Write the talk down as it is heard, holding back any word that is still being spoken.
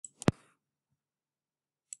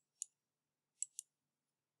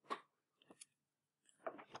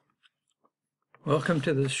Welcome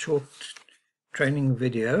to this short training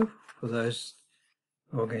video for those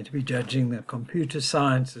who are going to be judging the computer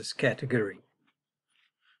sciences category.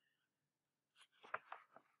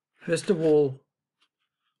 First of all,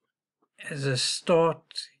 as a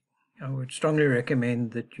start, I would strongly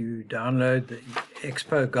recommend that you download the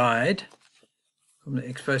Expo guide from the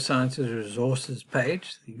Expo Sciences Resources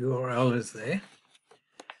page. The URL is there.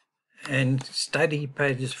 And study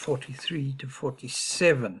pages 43 to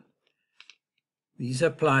 47. These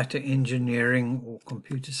apply to engineering or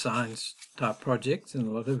computer science type projects, and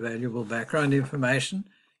a lot of valuable background information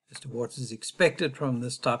as to what is expected from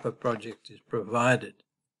this type of project is provided.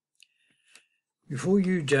 Before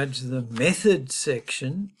you judge the method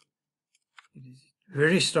section, it is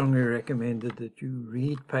very strongly recommended that you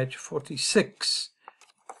read page 46,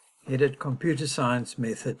 headed Computer Science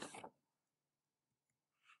Method.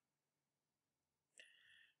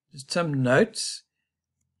 Just some notes.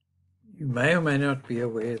 You may or may not be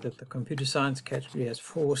aware that the computer science category has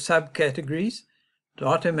 4 subcategories: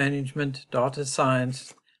 data management, data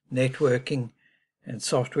science, networking, and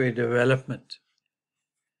software development.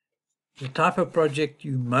 The type of project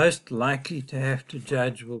you most likely to have to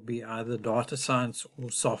judge will be either data science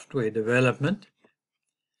or software development.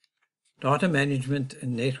 Data management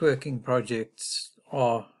and networking projects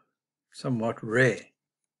are somewhat rare.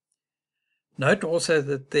 Note also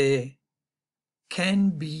that there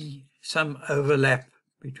can be some overlap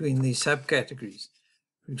between these subcategories.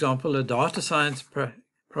 For example, a data science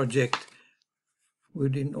project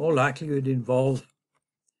would in all likelihood involve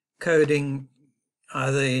coding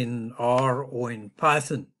either in R or in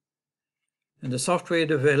Python. And the software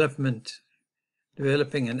developing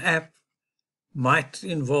an app might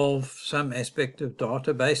involve some aspect of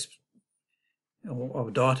database or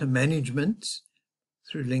of data management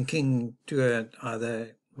through linking to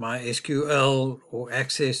either MySQL or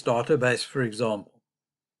Access database, for example.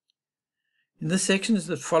 In the sections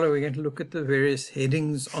that follow, we're going to look at the various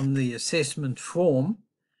headings on the assessment form,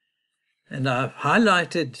 and I've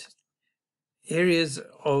highlighted areas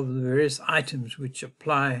of the various items which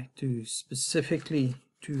apply to specifically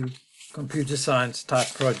to computer science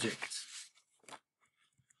type projects.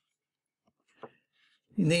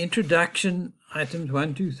 In the introduction, items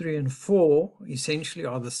 1, 2, 3, and 4 essentially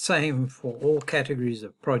are the same for all categories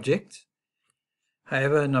of projects.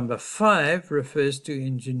 However, number 5 refers to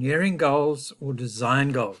engineering goals or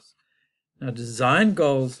design goals. Now, design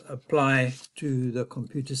goals apply to the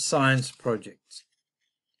computer science projects.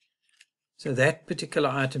 So that particular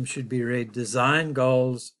item should be read: design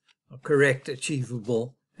goals are correct,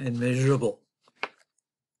 achievable, and measurable.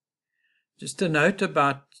 Just a note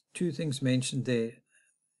about 2 things mentioned there,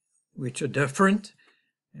 which are different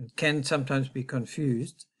and can sometimes be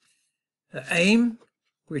confused. The aim,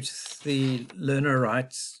 which the learner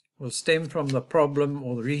writes, will stem from the problem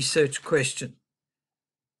or the research question.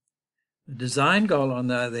 The design goal, on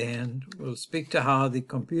the other hand, will speak to how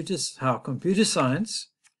computer science,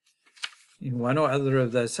 in one or other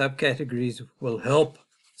of those subcategories, will help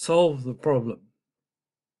solve the problem.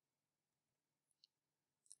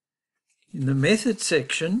 In the method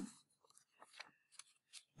section,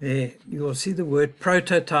 there you will see the word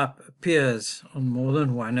prototype appears on more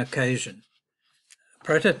than one occasion.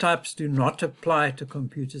 Prototypes do not apply to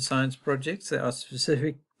computer science projects. They are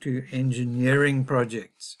specific to engineering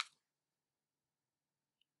projects.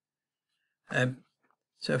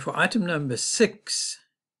 So for item number 6,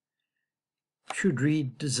 should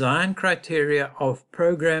read: design criteria of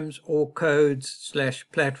programs or codes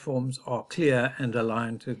 / platforms are clear and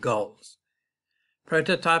aligned to goals.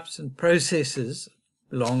 Prototypes and processes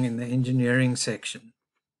belong in the engineering section.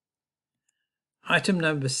 Item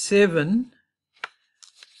number 7,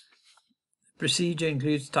 procedure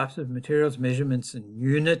includes types of materials, measurements, and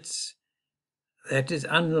units. That is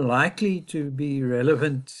unlikely to be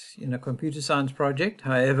relevant in a computer science project.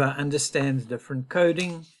 However, understands different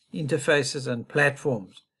coding, interfaces, and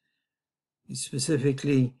platforms. It's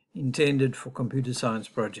specifically intended for computer science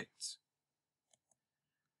projects.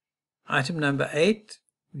 Item number 8,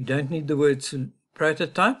 we don't need the word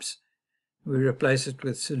prototypes. We replace it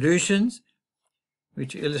with solutions,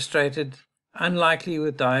 which illustrated unlikely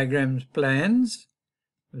with diagrams, plans,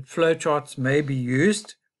 but flowcharts may be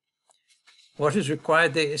used. What is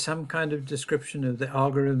required there is some kind of description of the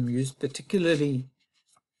algorithm used, particularly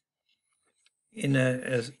in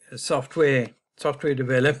a software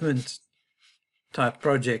development type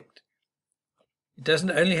project. It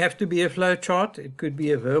doesn't only have to be a flowchart. It could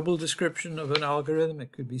be a verbal description of an algorithm.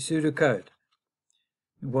 It could be pseudocode.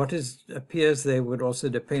 What appears there would also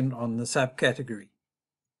depend on the subcategory.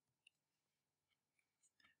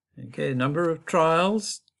 Okay, number of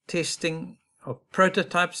trials, testing, of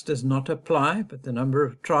prototypes does not apply, but the number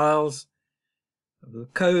of trials of the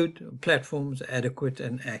code or platforms are adequate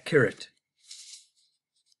and accurate.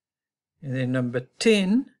 And then number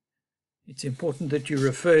 10, it's important that you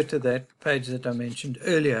refer to that page that I mentioned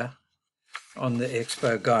earlier on the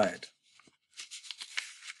Expo guide.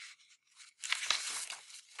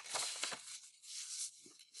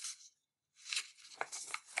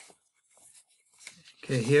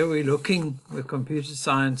 Okay, here we're looking with computer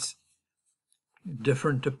science,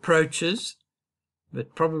 different approaches,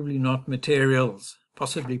 but probably not materials,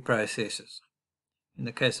 possibly processes, in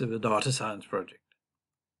the case of a data science project,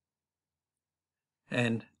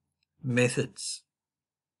 and methods.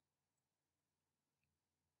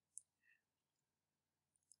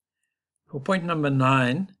 For point number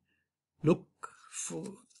 9, look for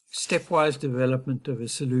stepwise development of a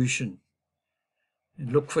solution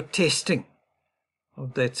and look for testing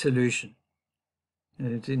of that solution.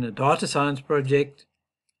 And it's in a data science project,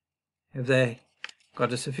 have they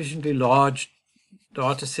got a sufficiently large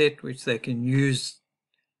data set which they can use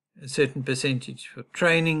a certain percentage for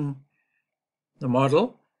training the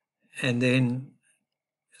model, and then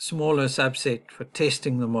a smaller subset for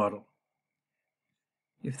testing the model.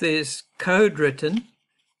 If there's code written,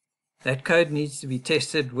 that code needs to be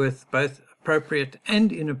tested with both appropriate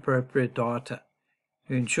and inappropriate data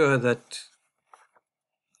to ensure that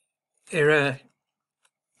error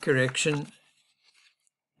correction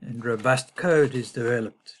and robust code is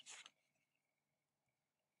developed,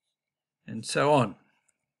 and so on.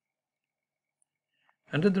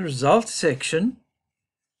 Under the results section,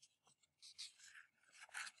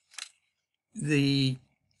 the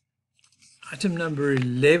item number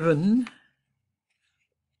 11,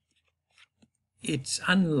 it's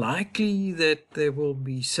unlikely that there will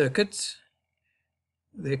be circuits.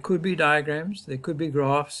 There could be diagrams, there could be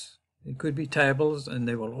graphs, there could be tables, and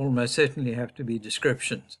there will almost certainly have to be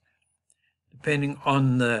descriptions, depending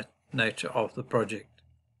on the nature of the project.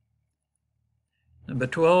 Number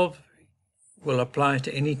 12 will apply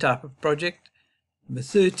to any type of project. Number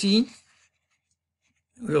 13,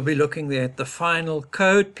 we'll be looking there at the final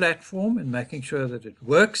code platform and making sure that it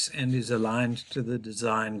works and is aligned to the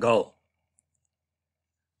design goal.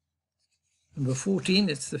 Number 14,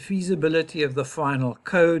 it's the feasibility of the final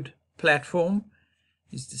code platform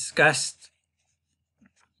is discussed,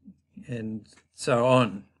 and so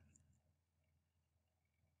on.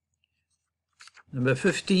 Number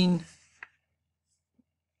 15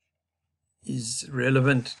 is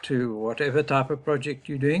relevant to whatever type of project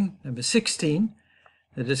you're doing. Number 16,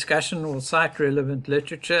 the discussion will cite relevant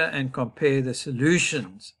literature and compare the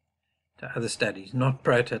solutions to other studies, not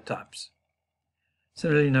prototypes.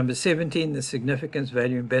 Similarly, number 17, the significance,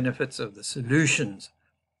 value, and benefits of the solutions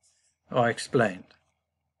are explained.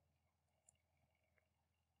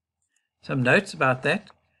 Some notes about that.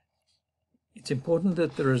 It's important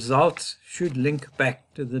that the results should link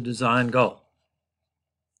back to the design goal.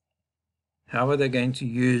 How are they going to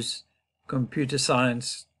use computer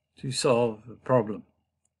science to solve a problem?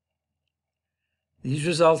 These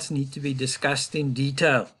results need to be discussed in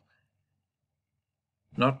detail,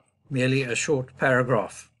 not merely a short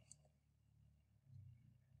paragraph.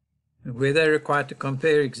 And where they're required to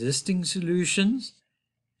compare existing solutions,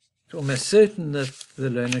 it's almost certain that the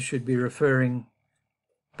learner should be referring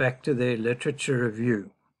back to their literature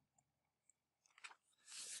review.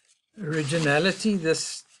 Originality,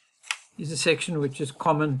 this is a section which is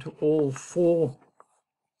common to all 4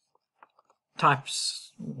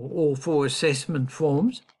 types, all 4 assessment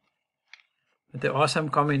forms. But there are some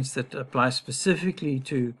comments that apply specifically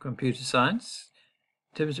to computer science.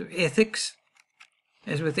 In terms of ethics,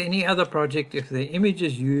 as with any other project, if the image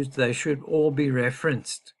is used, they should all be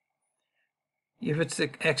referenced. If it's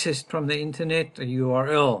accessed from the internet, a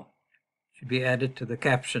URL should be added to the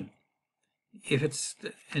caption. If it's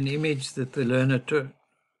an image that the learner took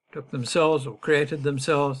themselves or created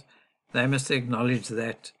themselves, they must acknowledge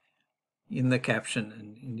that in the caption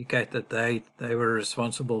and indicate that they were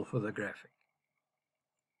responsible for the graphic.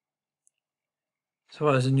 As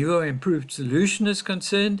far as a new or improved solution is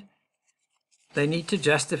concerned, they need to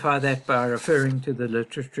justify that by referring to the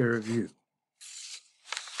literature review.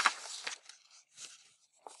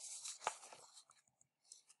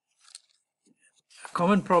 A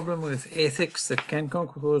common problem with ethics that can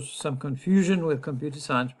cause some confusion with computer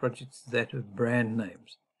science projects is that of brand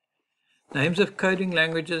names. Names of coding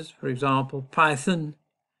languages, for example, Python,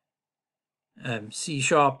 C#,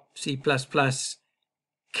 C++,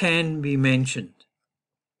 can be mentioned.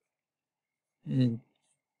 In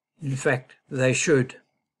fact, they should.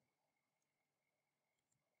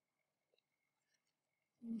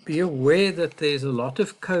 be aware that there's a lot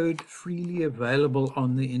of code freely available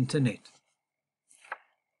on the internet.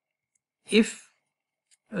 If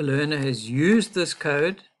a learner has used this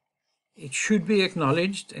code, it should be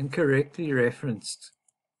acknowledged and correctly referenced.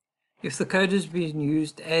 If the code has been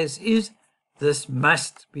used as is, this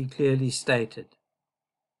must be clearly stated.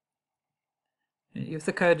 And if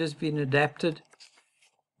the code has been adapted,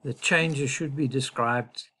 the changes should be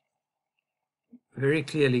described very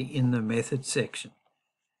clearly in the method section.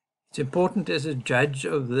 It's important as a judge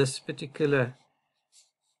of this particular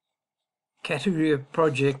category of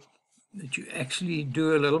project that you actually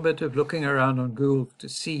do a little bit of looking around on Google to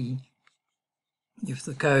see if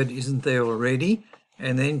the code isn't there already,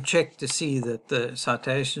 and then check to see that the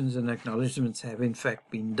citations and acknowledgements have in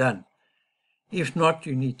fact been done. If not,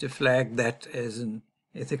 you need to flag that as an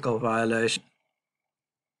ethical violation.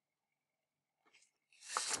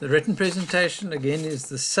 The written presentation again is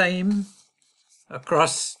the same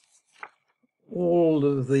across all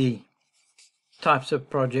of the types of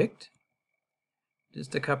project.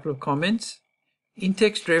 Just a couple of comments.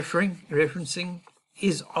 In-text referencing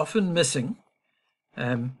is often missing.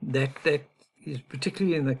 That is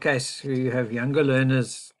particularly in the case where you have younger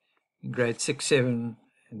learners in grade 6, 7,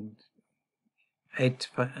 and 8,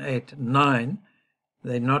 9.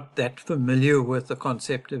 They're not that familiar with the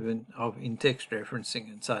concept of in-text referencing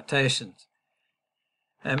and citations.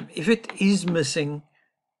 If it is missing,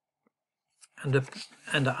 under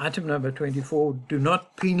item number 24, do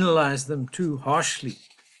not penalize them too harshly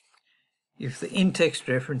if the in-text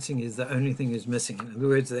referencing is the only thing is missing. In other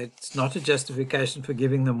words, that's not a justification for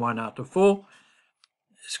giving them 1 out of 4.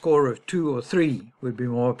 A score of 2 or 3 would be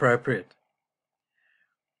more appropriate.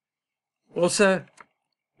 Also,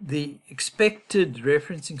 the expected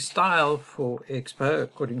referencing style for Expo,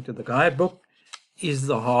 according to the guidebook, is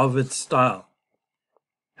the Harvard style.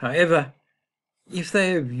 However, if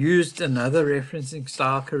they have used another referencing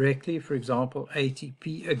style correctly, for example,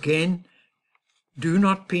 ATP, again, do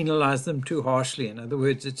not penalize them too harshly. In other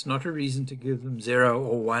words, it's not a reason to give them 0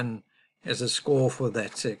 or 1 as a score for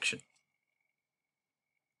that section.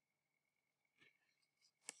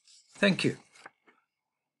 Thank you.